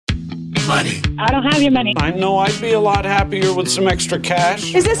money. I don't have your money. I know I'd be a lot happier with some extra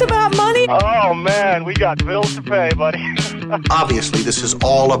cash. Is this about money? Oh, man, we got bills to pay, buddy. Obviously, this is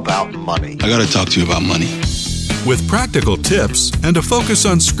all about money. I gotta talk to you about money. With practical tips and a focus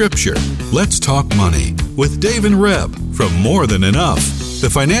on scripture, let's talk money with Dave and Reb from More Than Enough, the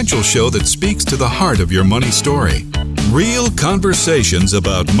financial show that speaks to the heart of your money story. Real conversations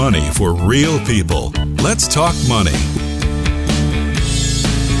about money for real people. Let's talk money.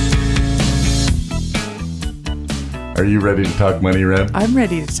 Are you ready to talk money, Reb? I'm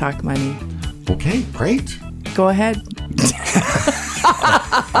ready to talk money. Okay, great. Go ahead.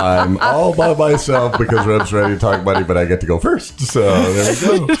 I'm all by myself because Reb's ready to talk money, but I get to go first. So there we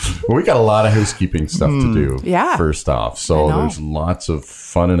go. Well, we got a lot of housekeeping stuff to do. Yeah. First off, so there's lots of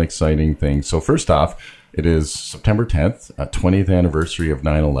fun and exciting things. So first off, it is September 10th, 20th anniversary of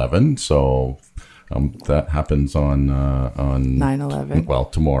 9/11. So that happens on 9/11. Well,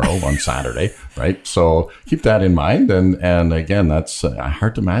 tomorrow on Saturday, right? So keep that in mind. And again, that's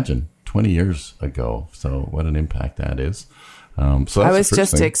hard to imagine 20 years ago. So what an impact that is. So I was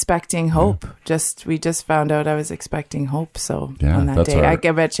just expecting hope. Yeah. We just found out I was expecting hope. So yeah, on that day, I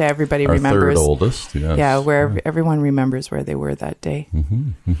bet you everybody our remembers. Third oldest, yes. Yeah, everyone remembers where they were that day.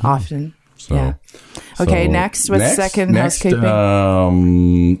 Often. So, yeah. Okay. Next, what's second housekeeping?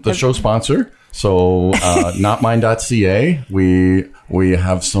 The show sponsor. So notmine.ca. We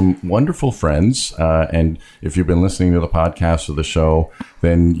have some wonderful friends, and if you've been listening to the podcast or the show,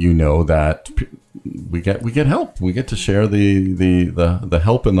 then you know that we get help. We get to share the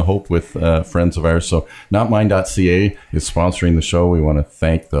help and the hope with friends of ours. So notmine.ca is sponsoring the show. We want to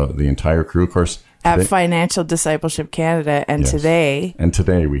thank the entire crew, of course. At Financial Discipleship Canada, and today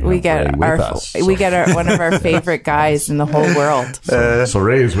we get one of our favorite guys in the whole world. So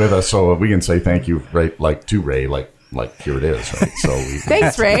Ray is with us, so we can say thank you, right? Like to Ray, like here it is, right? So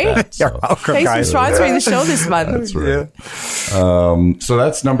thanks, Ray. You're welcome, thanks guys. for sponsoring the show this month. That's right. Yeah. So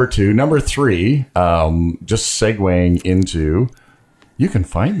that's number 2. Number 3, just segueing into, you can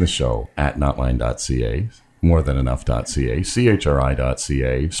find the show at notline.ca. morethanenough.ca,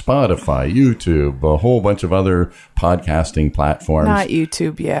 chri.ca, Spotify, YouTube, a whole bunch of other podcasting platforms. Not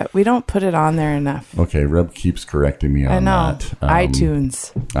YouTube yet. We don't put it on there enough. Okay, Reb keeps correcting me on that.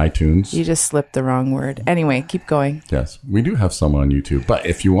 iTunes. You just slipped the wrong word. Anyway, keep going. Yes, we do have some on YouTube. But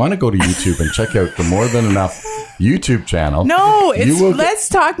if you want to go to YouTube and check out the More Than Enough YouTube channel. No, it's Let's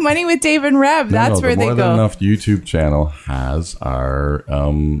Talk Money with Dave and Reb. That's where they go. The More Than Enough YouTube channel has our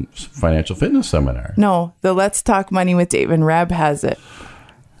financial fitness seminar. No, the Let's Talk Money with Dave and Reb has it.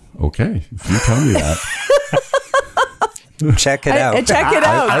 Okay, if you tell me that. Check it out. Check it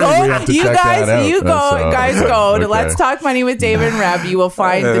out. Guys go to Let's Talk Money with Dave and Reb. You will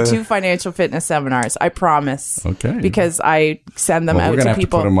find the 2 financial fitness seminars. I promise. Okay. Because I send them out to people. We're going to have to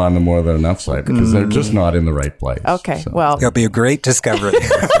put them on the More Than Enough site because they're just not in the right place. Okay. So. Well, it'll be a great discovery.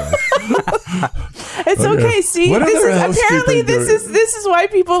 It's okay. See, this is why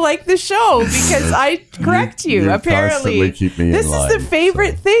people like the show, because I correct you. Apparently, keep me this in is line, the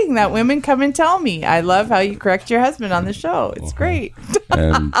favorite thing that women come and tell me. I love how you correct your husband on the show. It's great.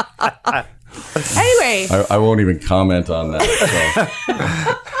 And anyway, I won't even comment on that. So.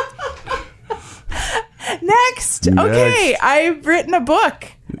 Next. Okay, I've written a book.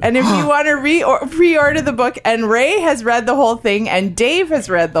 And if you want to pre-order the book, and Ray has read the whole thing, and Dave has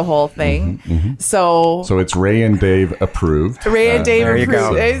read the whole thing, so it's Ray and Dave approved. Ray and Dave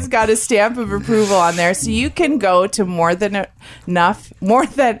approved. He's got a stamp of approval on there, so you can go to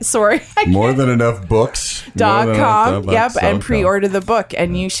morethanenough.com. Yep, and pre-order the book,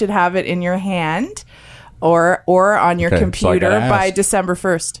 and you should have it in your hand or on your computer by December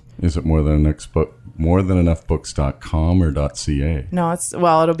 1st. Is it morethanenoughbooks.com or .ca? No,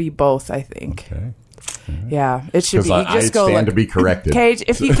 it'll be both, I think. Okay. Yeah, it should be. You just go stand to be corrected. Cage,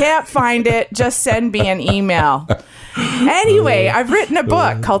 if you can't find it, just send me an email. Anyway, I've written a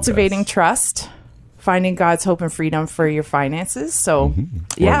book, Cultivating Trust, Finding God's Hope and Freedom for Your Finances. So,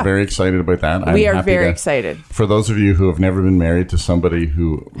 We're very excited about that. We are very excited. For those of you who have never been married to somebody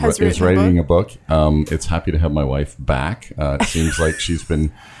who is writing a book, it's happy to have my wife back. It seems like she's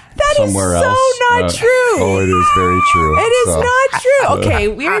been somewhere else. That is so not true. Oh, it is very true. It is not true. Okay,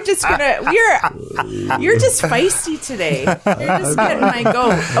 you're just feisty today. You're just getting my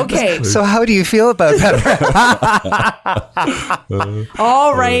goat. Okay. So how do you feel about that?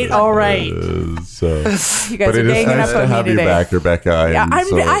 All right. So, you guys are ganging up on me today. But it is nice to have you back, Rebecca.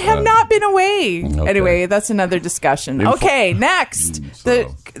 I have not been away. Okay. Anyway, that's another discussion. Okay, next.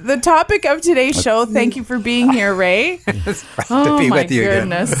 The topic of today's show, thank you for being here, Ray. Oh, my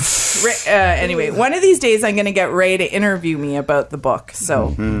goodness. Anyway, one of these days I'm going to get Ray to interview me about the book.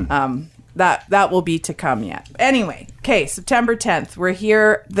 So that will be to come yet. Anyway, okay, September 10th, we're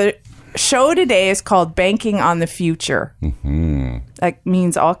here. The show today is called Banking on the Future. That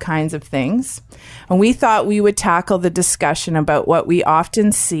means all kinds of things. And we thought we would tackle the discussion about what we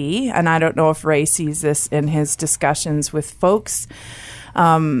often see, and I don't know if Ray sees this in his discussions with folks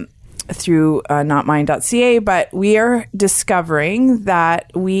through notmine.ca, but we are discovering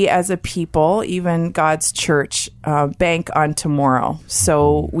that we as a people, even God's church, bank on tomorrow.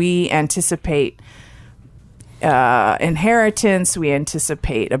 So we anticipate inheritance, we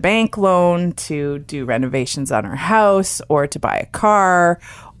anticipate a bank loan to do renovations on our house or to buy a car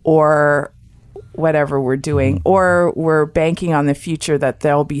or whatever we're doing, or we're banking on the future that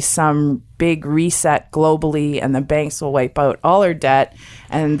there'll be some big reset globally and the banks will wipe out all our debt,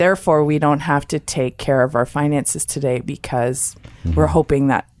 and therefore we don't have to take care of our finances today because we're hoping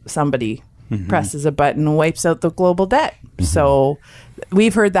that somebody presses a button and wipes out the global debt. So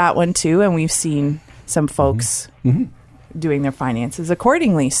we've heard that one too, and we've seen some folks doing their finances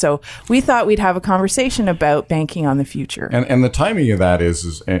accordingly. So we thought we'd have a conversation about banking on the future. And the timing of that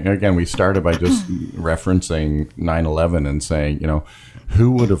is and again, we started by just referencing 9/11 and saying,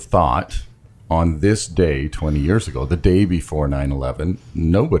 who would have thought on this day 20 years ago, the day before 9/11,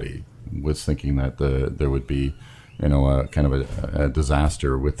 nobody was thinking that there would be, a kind of a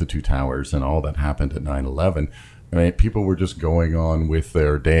disaster with the two towers and all that happened at 9/11. I mean, people were just going on with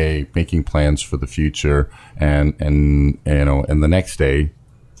their day, making plans for the future, and the next day,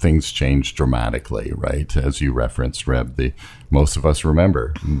 things changed dramatically, right? As you referenced, Reb, most of us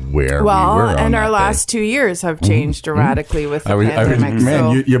remember where we were on and our that last day. 2 years have changed dramatically with the pandemic.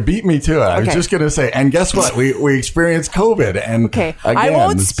 Man, you beat me to it. I was Okay. just going to say, and guess what? We experienced COVID, and Okay, again, I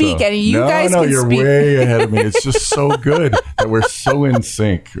won't speak, and you guys can you're speak. way ahead of me. It's just so good that we're so in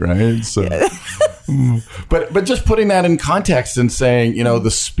sync, right? So. But just putting that in context and saying,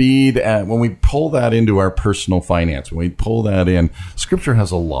 the speed when we pull that into our personal finance, when we pull that in, Scripture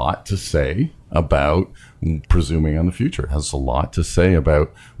has a lot to say about presuming on the future. It has a lot to say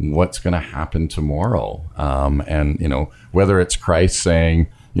about what's going to happen tomorrow. And whether it's Christ saying,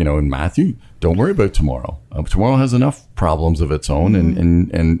 in Matthew, don't worry about tomorrow. Tomorrow has enough problems of its own.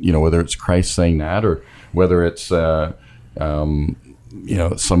 And whether it's Christ saying that or whether it's,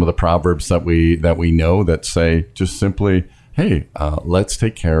 some of the proverbs that we know that say just simply, hey, let's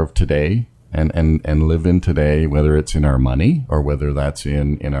take care of today and live in today, whether it's in our money or whether that's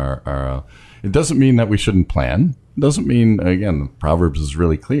in our it doesn't mean that we shouldn't plan. It doesn't mean, again, Proverbs is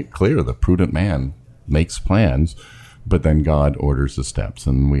really clear. The prudent man makes plans, but then God orders the steps,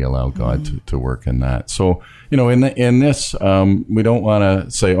 and we allow God to work in that. So, in this, we don't want to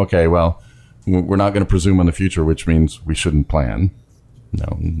say, okay, well, we're not going to presume on the future, which means we shouldn't plan.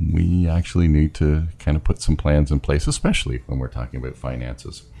 No, we actually need to kind of put some plans in place, especially when we're talking about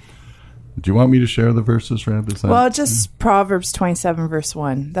finances. Do you want me to share the verses, Reb? Well, just Proverbs 27, verse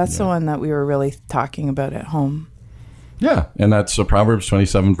 1. That's the one that we were really talking about at home. Yeah, and that's Proverbs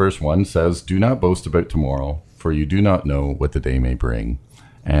 27, verse 1 says, do not boast about tomorrow, for you do not know what the day may bring.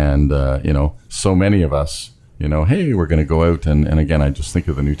 And, so many of us, hey, we're going to go out. And again, I just think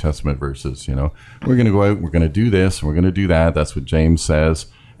of the New Testament verses, we're going to go out, we're going to do this, and we're going to do that. That's what James says.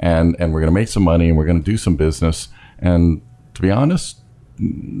 And we're going to make some money, and we're going to do some business. And to be honest,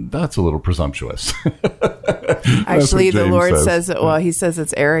 that's a little presumptuous. Actually, the Lord says he says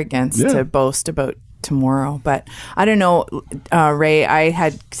it's arrogance to boast about tomorrow. But I don't know, Ray, I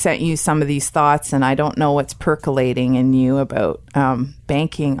had sent you some of these thoughts, and I don't know what's percolating in you about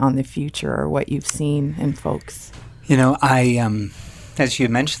banking on the future or what you've seen in folks. As you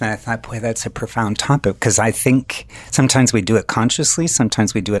mentioned that, I thought, boy, that's a profound topic, because I think sometimes we do it consciously,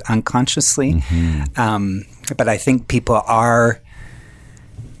 sometimes we do it unconsciously. But I think people are,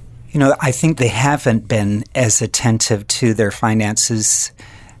 I think they haven't been as attentive to their finances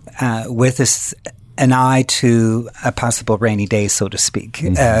with an eye to a possible rainy day, so to speak,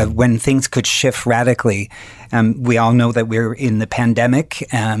 when things could shift radically. We all know that we're in the pandemic,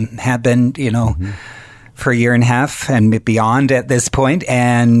 have been, for a year and a half and beyond at this point,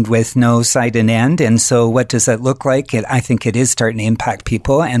 and with no sight and end. And so what does that look like? I think it is starting to impact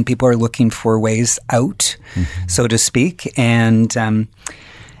people, and people are looking for ways out, so to speak, and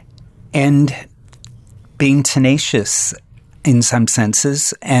being tenacious in some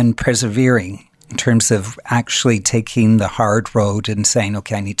senses and persevering in terms of actually taking the hard road and saying,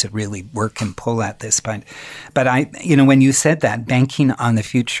 okay, I need to really work and pull at this. But when you said that, banking on the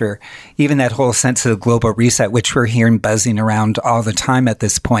future, even that whole sense of the global reset, which we're hearing buzzing around all the time at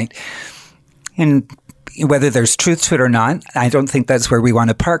this point, and whether there's truth to it or not, I don't think that's where we want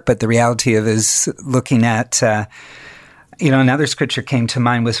to park. But the reality of is looking at, Another scripture came to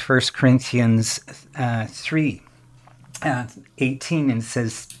mind was 1 Corinthians 3, 18, and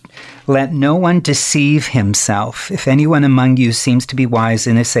says, "Let no one deceive himself. If anyone among you seems to be wise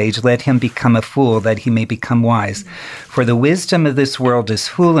in this age, let him become a fool, that he may become wise. For the wisdom of this world is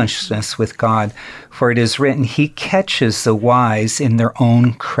foolishness with God. For it is written, he catches the wise in their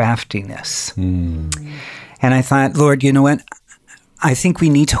own craftiness." And I thought, Lord, you know what? I think we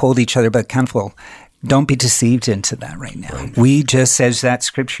need to hold each other accountable. Don't be deceived into that right now. Right. We just, as that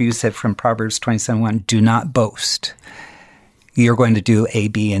scripture you said from Proverbs 27:1, do not boast. You're going to do A,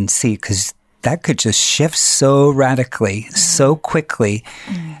 B, and C, because that could just shift so radically, so quickly.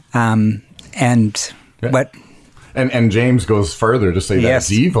 And James goes further to say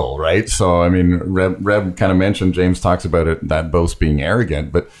that's evil, right? So, I mean, Reb kind of mentioned, James talks about it, that boast being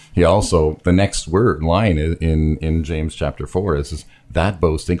arrogant, but he also, the next line in James chapter 4 is that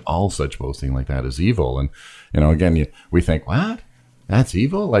boasting, all such boasting like that is evil. And, again, we think, what? That's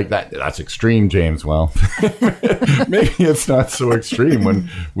evil? Like that's extreme, James. Well, maybe it's not so extreme when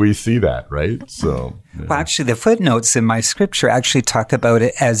we see that, right? So, yeah. Well, actually, the footnotes in my scripture actually talk about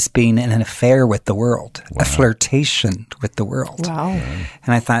it as being an affair with the world, a flirtation with the world. Wow.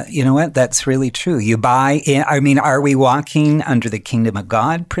 And I thought, you know what? That's really true. You buy in. I mean, are we walking under the kingdom of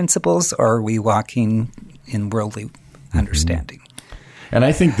God principles, or are we walking in worldly understanding? And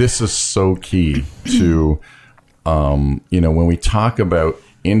I think this is so key to, when we talk about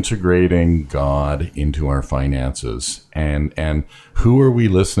integrating God into our finances and who are we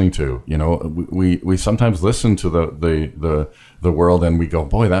listening to? We sometimes listen to the world and we go,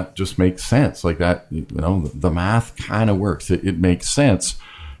 boy, that just makes sense. Like that, the math kind of works. It makes sense.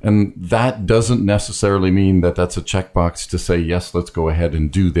 And that doesn't necessarily mean that that's a checkbox to say, yes, let's go ahead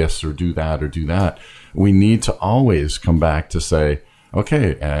and do this or do that or do that. We need to always come back to say,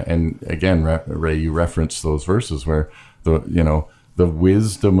 okay, and again, Ray, you referenced those verses where the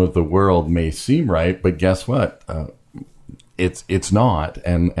wisdom of the world may seem right, but guess what? It's not,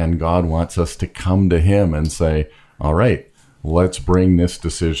 and God wants us to come to Him and say, all right, let's bring this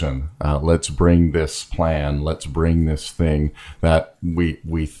decision, let's bring this plan, let's bring this thing that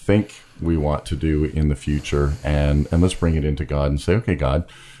we think we want to do in the future, and let's bring it into God and say, okay, God,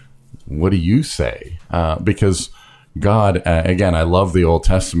 what do you say? Because God, again, I love the Old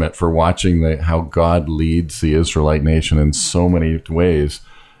Testament for watching how God leads the Israelite nation in so many ways.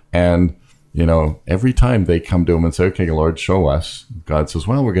 And, every time they come to Him and say, okay, Lord, show us, God says,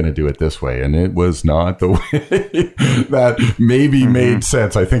 well, we're going to do it this way. And it was not the way that maybe made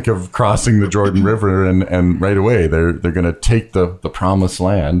sense. I think of crossing the Jordan River and right away they're going to take the promised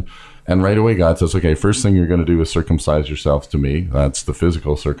land. And right away, God says, okay, first thing you're going to do is circumcise yourselves to me. That's the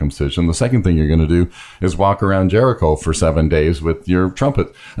physical circumcision. The second thing you're going to do is walk around Jericho for 7 days with your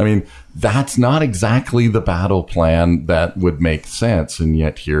trumpet. I mean, that's not exactly the battle plan that would make sense. And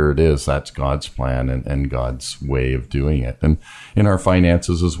yet here it is. That's God's plan and God's way of doing it. And in our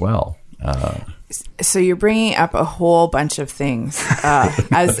finances as well. So you're bringing up a whole bunch of things,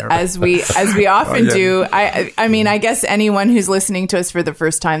 as we often do. I mean, I guess anyone who's listening to us for the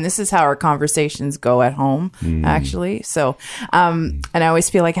first time, this is how our conversations go at home, actually. So, and I always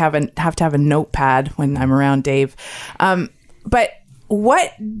feel like I have to have a notepad when I'm around Dave. But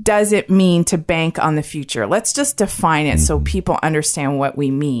what does it mean to bank on the future? Let's just define it so people understand what we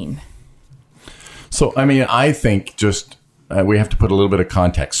mean. So, I mean, I think just we have to put a little bit of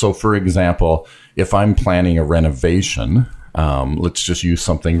context. So, for example, if I'm planning a renovation, let's just use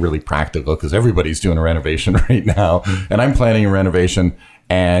something really practical because everybody's doing a renovation right now. And I'm planning a renovation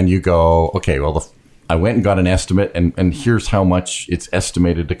and you go, okay, well, I went and got an estimate and here's how much it's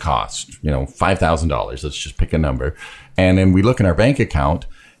estimated to cost, $5,000. Let's just pick a number. And then we look in our bank account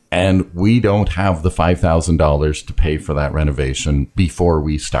and we don't have the $5,000 to pay for that renovation before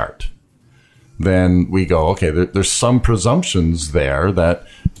we start. Then we go, okay, there's some presumptions there that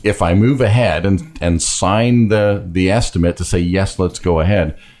if I move ahead and sign the estimate to say, yes, let's go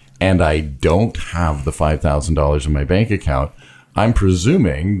ahead, and I don't have the $5,000 in my bank account, I'm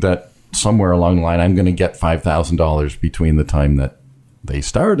presuming that somewhere along the line, I'm going to get $5,000 between the time that they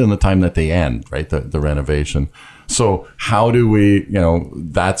start and the time that they end, right? The renovation. So how do we,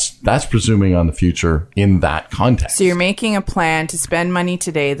 that's presuming on the future in that context. So you're making a plan to spend money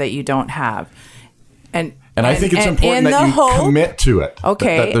today that you don't have. And I think it's important that you commit to it.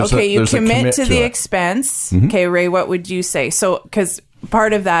 Okay. You commit to the expense. Mm-hmm. Okay, Ray, what would you say? So, because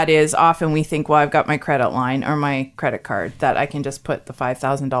part of that is often we think, well, I've got my credit line or my credit card that I can just put the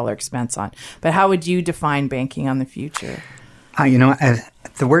 $5,000 expense on. But how would you define banking on the future?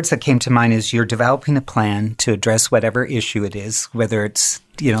 The words that came to mind is you're developing a plan to address whatever issue it is, whether it's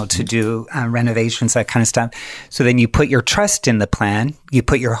to do renovations, that kind of stuff. So then you put your trust in the plan, you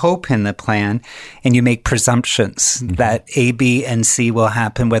put your hope in the plan, and you make presumptions that A, B, and C will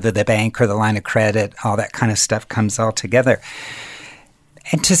happen, whether the bank or the line of credit, all that kind of stuff comes all together.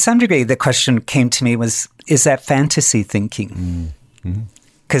 And to some degree, the question came to me was, is that fantasy thinking?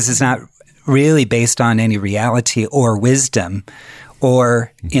 Because it's not really based on any reality or wisdom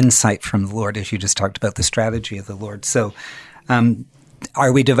or insight from the Lord, as you just talked about, the strategy of the Lord. So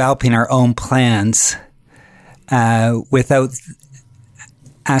are we developing our own plans without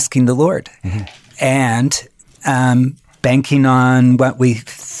asking the Lord? And banking on what we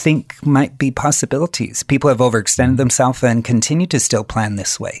think might be possibilities. People have overextended themselves and continue to still plan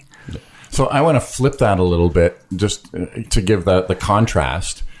this way. So I want to flip that a little bit, just to give the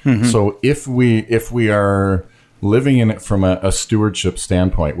contrast. So if we are living in it from a stewardship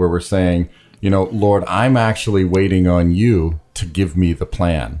standpoint, where we're saying, Lord, I'm actually waiting on you to give me the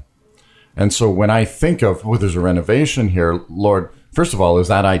plan. And so when I think of, there's a renovation here, Lord, first of all, is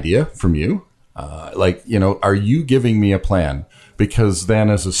that idea from you? Are you giving me a plan? Because then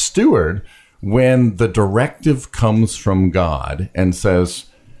as a steward, when the directive comes from God and says,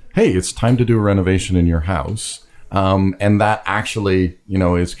 hey, it's time to do a renovation in your house, and that actually,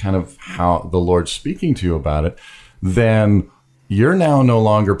 is kind of how the Lord's speaking to you about it, then you're now no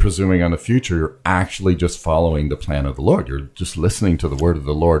longer presuming on the future. You're actually just following the plan of the Lord. You're just listening to the word of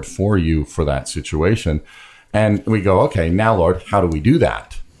the Lord for you for that situation. And we go, okay, now, Lord, how do we do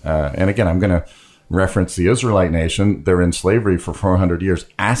that? And again, I'm going to reference the Israelite nation. They're in slavery for 400 years,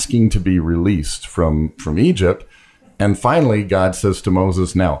 asking to be released from Egypt. And finally, God says to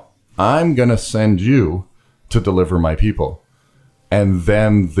Moses, now, I'm going to send you to deliver my people. And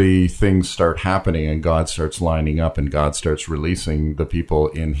then the things start happening and God starts lining up and God starts releasing the people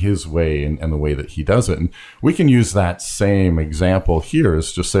in his way and the way that he does it. And we can use that same example here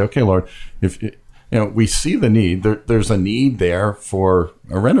is just say, okay, Lord, if we see the need, there's a need there for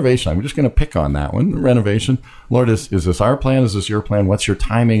a renovation. I'm just going to pick on that one, renovation. Lord, is this our plan? Is this your plan? What's your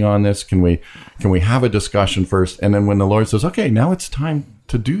timing on this? Can we have a discussion first? And then when the Lord says, okay, now it's time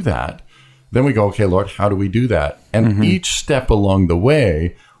to do that, then we go, okay, Lord, how do we do that? And each step along the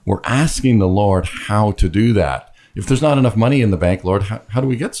way, we're asking the Lord how to do that. If there's not enough money in the bank, Lord, how do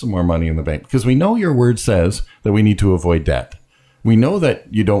we get some more money in the bank? Because we know your word says that we need to avoid debt. We know that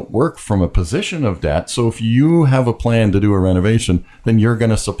you don't work from a position of debt. So if you have a plan to do a renovation, then you're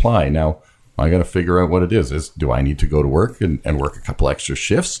going to supply. Now, I got to figure out what it is. Do I need to go to work and work a couple extra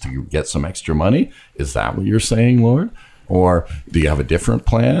shifts to get some extra money? Is that what you're saying, Lord? Or do you have a different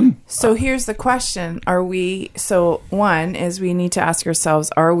plan? So here's the question. One is we need to ask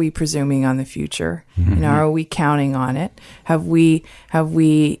ourselves, are we presuming on the future? Are we counting on it? Are we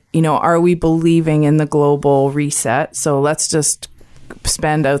believing in the global reset? So let's just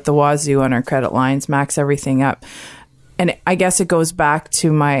spend out the wazoo on our credit lines, max everything up. And I guess it goes back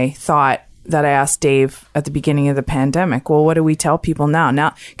to my thought that I asked Dave at the beginning of the pandemic. Well, what do we tell people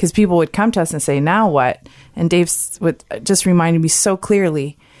now? Because people would come to us and say, now what? And Dave would just reminded me so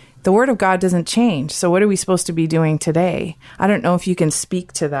clearly, the word of God doesn't change. So what are we supposed to be doing today? I don't know if you can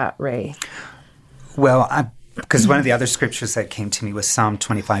speak to that, Ray. Well, because one of the other scriptures that came to me was Psalm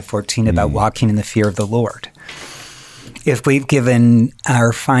 25:14 about walking in the fear of the Lord. If we've given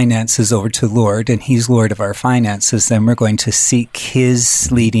our finances over to the Lord and he's Lord of our finances, then we're going to seek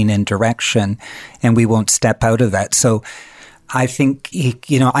his leading and direction and we won't step out of that. So I think,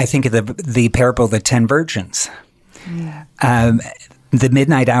 I think of the parable of the 10 virgins. The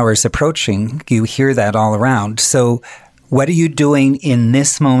midnight hour is approaching. You hear that all around. So what are you doing in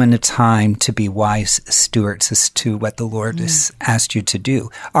this moment of time to be wise stewards as to what the Lord has asked you to do?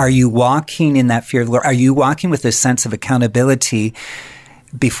 Are you walking in that fear of the Lord? Are you walking with a sense of accountability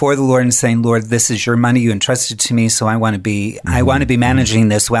before the Lord and saying, Lord, this is your money you entrusted to me, so I want to be managing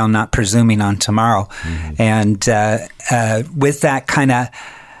this well, not presuming on tomorrow. And with that kind of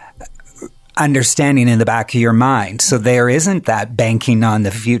understanding in the back of your mind. So there isn't that banking on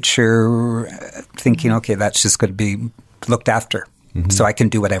the future, thinking, okay, that's just going to be looked after, so I can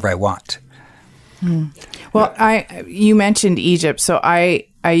do whatever I want. Well, you mentioned Egypt, so I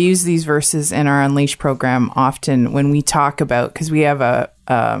use these verses in our Unleash program often when we talk about, because we have a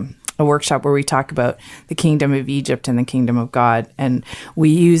workshop where we talk about the kingdom of Egypt and the kingdom of God, and we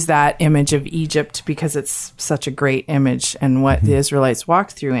use that image of Egypt because it's such a great image and what the Israelites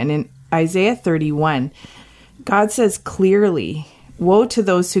walked through. And in Isaiah 31, God says clearly, woe to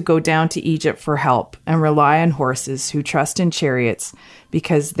those who go down to Egypt for help and rely on horses, who trust in chariots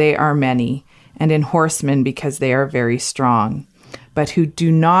because they are many, and in horsemen because they are very strong, but who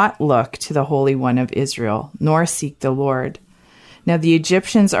do not look to the Holy One of Israel, nor seek the Lord. Now the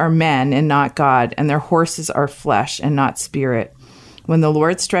Egyptians are men and not God, and their horses are flesh and not spirit. When the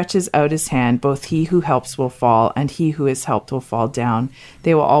Lord stretches out his hand, both he who helps will fall, and he who is helped will fall down.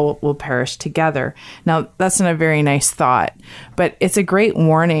 They will perish together. Now, that's not a very nice thought, but it's a great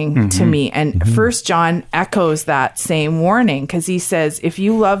warning to me. And First John echoes that same warning, because he says, if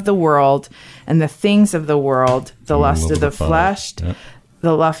you love the world and the things of the world, the lust of the flesh,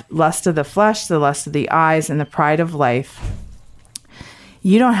 the lust of the flesh, the lust of the eyes, and the pride of life,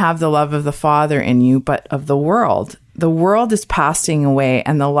 you don't have the love of the Father in you, but of the world. The world is passing away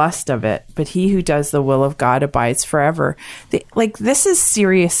and the lust of it, but he who does the will of God abides forever. This is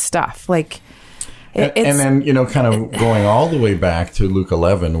serious stuff. And then, kind of going all the way back to Luke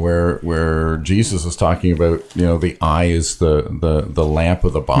 11, where Jesus is talking about, the eye is the lamp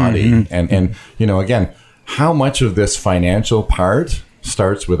of the body. And again, how much of this financial part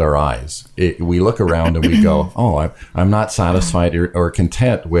starts with our eyes? We look around and we go, oh, I'm not satisfied or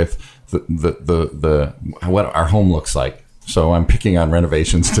content with the what our home looks like. So I'm picking on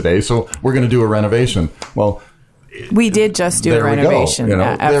renovations today. So we're going to do a renovation. Well, we did just do a renovation.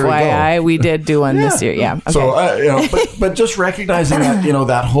 FYI, we did do one this year. Yeah. Okay. So, but just recognizing that,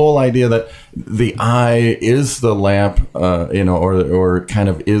 that whole idea that the eye is the lamp, or kind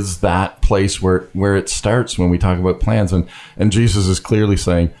of is that place where it starts when we talk about plans. And Jesus is clearly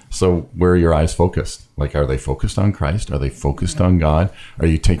saying, so where are your eyes focused? Are they focused on Christ? Are they focused on God? Are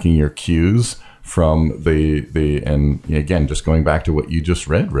you taking your cues from and again, just going back to what you just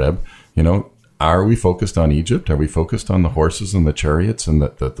read, Reb, are we focused on Egypt? Are we focused on the horses and the chariots and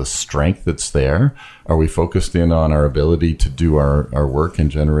the strength that's there? Are we focused in on our ability to do our work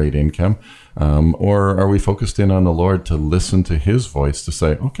and generate income? Or are we focused in on the Lord to listen to his voice to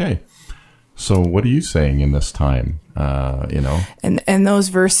say, okay, so what are you saying in this time? And those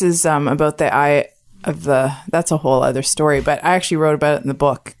verses about the eye of that's a whole other story, but I actually wrote about it in the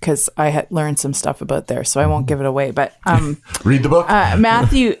book because I had learned some stuff about there, so I won't give it away. But read the book. It's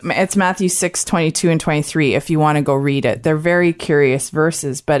Matthew 6:22 and 23. If you want to go read it, they're very curious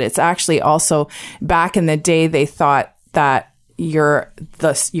verses, but it's actually also back in the day they thought that your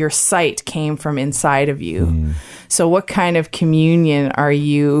sight came from inside of you. So what kind of communion are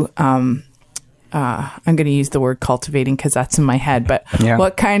you? I'm going to use the word cultivating because that's in my head, but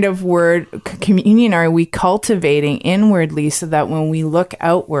what kind of communion are we cultivating inwardly so that when we look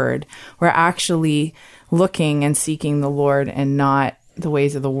outward, we're actually looking and seeking the Lord and not the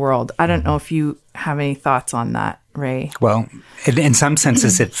ways of the world? I don't know if you have any thoughts on that, Ray. Well, in some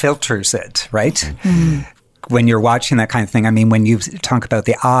senses, it filters it, right? When you're watching that kind of thing, I mean, when you talk about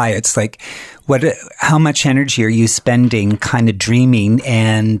the eye, it's like, how much energy are you spending kind of dreaming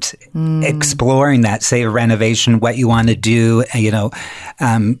and exploring that, say, a renovation, what you want to do,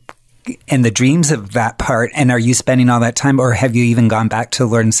 and the dreams of that part? And are you spending all that time, or have you even gone back to the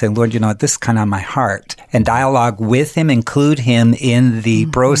Lord and say, Lord, this is kind of on my heart, and dialogue with him, include him in the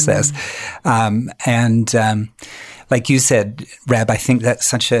process. Like you said, Reb, I think that's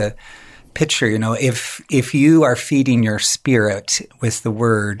such a picture, if you are feeding your spirit with the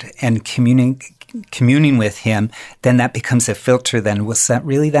word and communing with him, then that becomes a filter. Then was that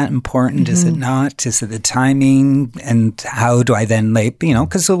really that important? Is it not? Is it the timing? And how do I then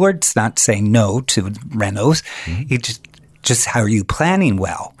because the Lord's not saying no to renos. He just how are you planning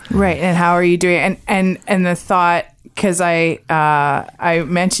well? Right. And how are you doing? And the thought, because I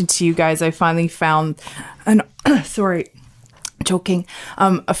mentioned to you guys, I finally found I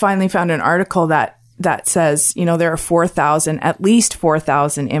finally found an article that says, there are at least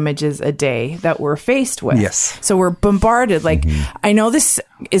 4,000 images a day that we're faced with. Yes. So we're bombarded. I know this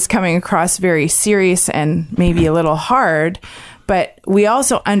is coming across very serious and maybe a little hard, but we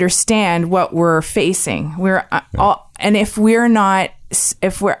also understand what we're facing. And I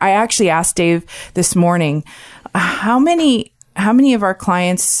actually asked Dave this morning, how many of our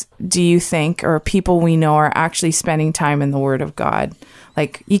clients do you think, or people we know, are actually spending time in the Word of God?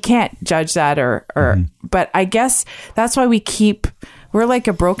 You can't judge that but I guess that's why we're like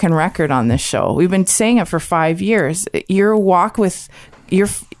a broken record on this show. We've been saying it for 5 years. Your walk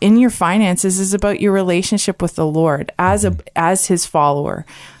in your finances is about your relationship with the Lord as his follower.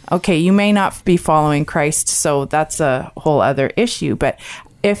 Okay, you may not be following Christ, so that's a whole other issue, but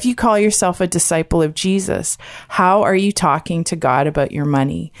if you call yourself a disciple of Jesus, how are you talking to God about your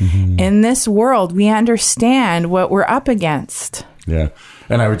money? In this world, we understand what we're up against. Yeah.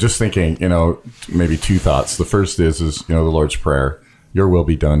 And I was just thinking, maybe two thoughts. The first is the Lord's Prayer, your will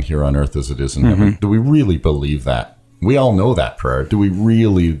be done here on earth as it is in heaven. Do we really believe that? We all know that prayer. Do we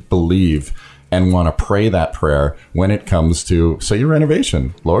really believe and want to pray that prayer when it comes to, say, your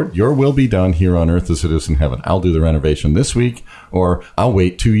renovation. Lord, your will be done here on earth as it is in heaven. I'll do the renovation this week, or I'll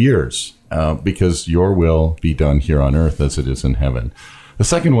wait 2 years because your will be done here on earth as it is in heaven. The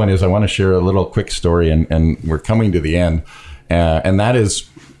second one is I want to share a little quick story, and we're coming to the end. And that is,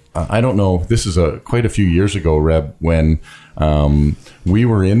 I don't know, this is quite a few years ago, Reb, when we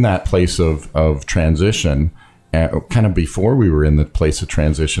were in that place of transition, kind of before we were in the place of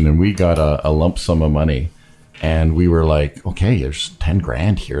transition, and we got a lump sum of money, and we were like, okay, there's 10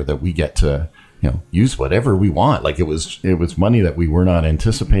 grand here that we get to, use whatever we want. Like it was money that we were not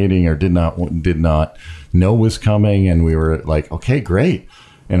anticipating or did not know was coming, and we were like, okay, great,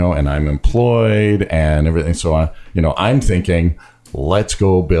 and I'm employed and everything. So I'm thinking, let's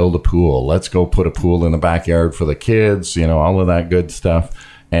go build a pool. Let's go put a pool in the backyard for the kids, all of that good stuff.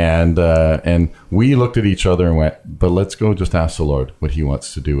 And we looked at each other and went, but let's go just ask the Lord what he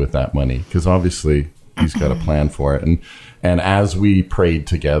wants to do with that money. Because obviously he's got a plan for it. And as we prayed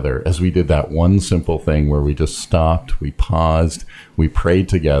together, as we did that one simple thing where we just stopped, we paused, we prayed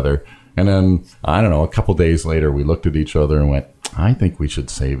together. And then, I don't know, a couple days later, we looked at each other and went, I think we should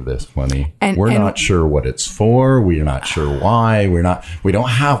save this money. We're not sure what it's for. We're not sure why. We don't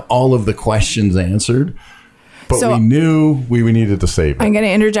have all of the questions answered. But we knew we needed to save it. I'm going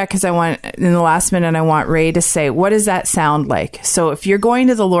to interject because in the last minute, I want Ray to say, what does that sound like? So if you're going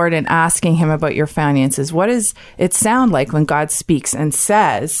to the Lord and asking him about your finances, what does it sound like when God speaks and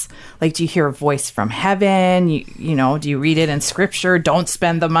says, like, do you hear a voice from heaven? Do you read it in scripture? Don't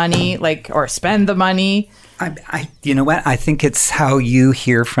spend the money, or spend the money. You know what? I think it's how you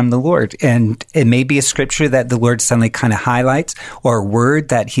hear from the Lord. And it may be a scripture that the Lord suddenly kind of highlights, or a word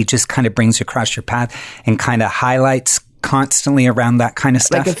that he just kind of brings across your path and kind of highlights constantly around that kind of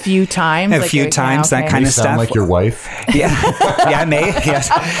stuff. Like a few times? That kind of stuff. Sound like your wife? Yeah. Yeah, may. Yes.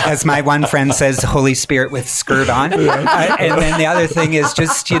 As my one friend says, Holy Spirit with skirt on. And then the other thing is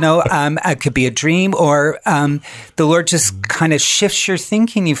just, it could be a dream, or the Lord just kind of shifts your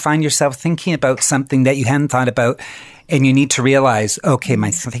thinking. You find yourself thinking about something that you hadn't thought about, and you need to realize, okay,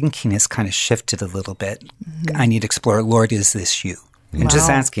 my thinking has kind of shifted a little bit. Mm-hmm. I need to explore, Lord, is this you? And just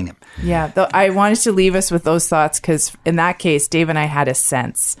asking him. Yeah, I wanted to leave us with those thoughts because in that case, Dave and I had a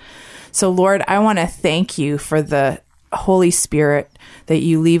sense. So, Lord, I want to thank you for the Holy Spirit that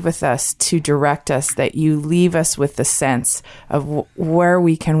you leave with us to direct us, that you leave us with the sense of where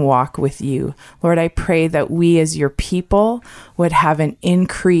we can walk with you. Lord, I pray that we as your people would have an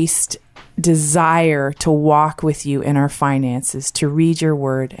increased desire to walk with you in our finances, to read your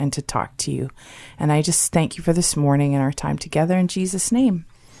word and to talk to you. And I just thank you for this morning and our time together in Jesus' name.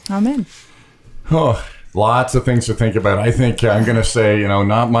 Amen. Oh, lots of things to think about. I think I'm going to say,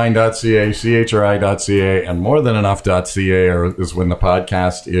 notmine.ca, chri.ca, and morethanenough.ca is when the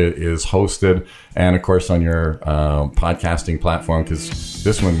podcast is hosted. And, of course, on your podcasting platform, because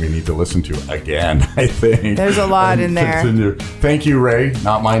this one we need to listen to again, I think. There's a lot in there. Continue. Thank you, Ray,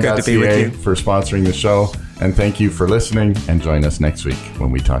 notmine.ca, for sponsoring the show. And thank you for listening. And join us next week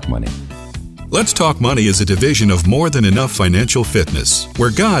when we talk money. Let's Talk Money is a division of More Than Enough Financial Fitness,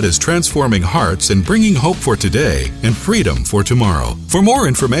 where God is transforming hearts and bringing hope for today and freedom for tomorrow. For more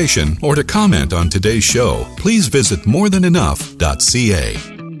information or to comment on today's show, please visit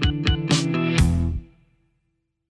morethanenough.ca.